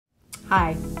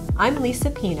Hi, I'm Lisa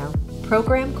Pino,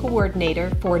 Program Coordinator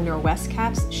for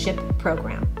Norwescap's SHIP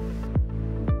program.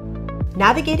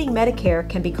 Navigating Medicare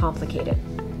can be complicated.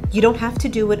 You don't have to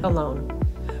do it alone.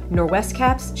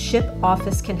 Norwescap's SHIP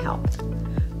office can help.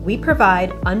 We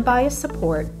provide unbiased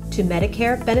support to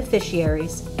Medicare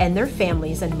beneficiaries and their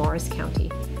families in Morris County.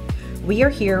 We are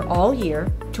here all year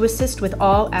to assist with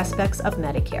all aspects of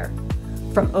Medicare,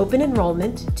 from open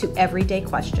enrollment to everyday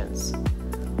questions.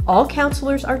 All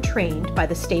counselors are trained by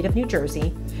the state of New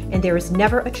Jersey, and there is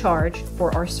never a charge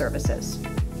for our services.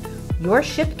 Your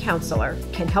SHIP counselor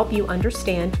can help you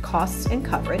understand costs and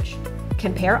coverage,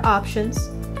 compare options,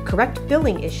 correct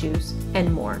billing issues,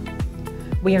 and more.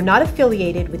 We are not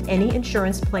affiliated with any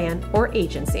insurance plan or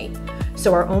agency,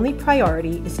 so our only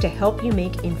priority is to help you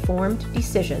make informed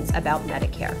decisions about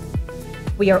Medicare.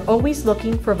 We are always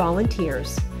looking for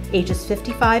volunteers, ages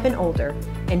 55 and older,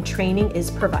 and training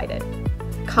is provided.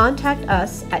 Contact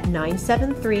us at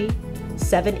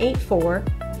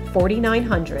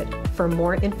 973-784-4900 for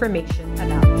more information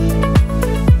about SHIP.